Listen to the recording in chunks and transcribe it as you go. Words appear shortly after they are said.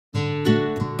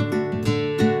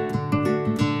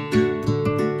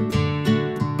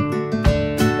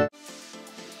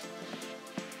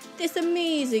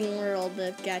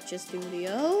with Gacha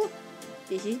Studio.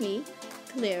 This is me,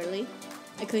 clearly.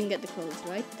 I couldn't get the clothes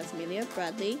right. That's Amelia,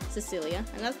 Bradley, Cecilia,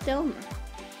 and that's Delmer.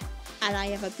 And I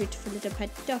have a beautiful little pet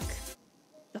duck.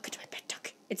 Look at my pet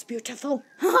duck. It's beautiful.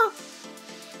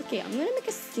 Okay, I'm gonna make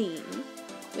a scene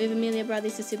with Amelia, Bradley,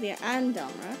 Cecilia, and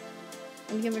Delmer.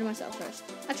 Let me get rid of myself first.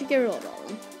 Actually, get rid of all of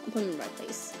them. I'll put them in the right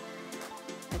place.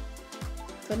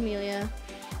 Put Amelia.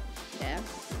 There.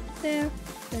 There.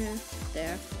 There.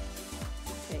 There.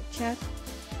 Okay, chat.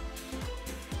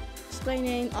 Display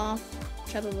name off.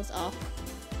 Chat was off.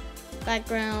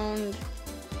 Background.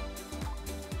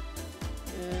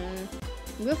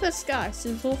 With a sky,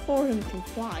 since all four of them can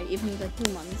fly, even the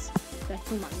humans.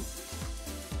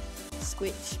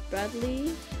 Switch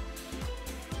Bradley.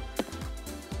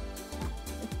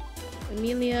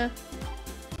 Amelia.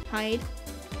 Hide.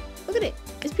 Look at it.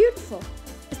 It's beautiful.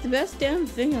 It's the best damn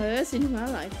thing I've ever seen in my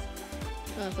life.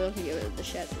 Oh, I feel like I get rid of the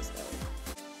shadows though.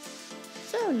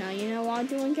 So now you know what I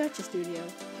do in Gacha Studio.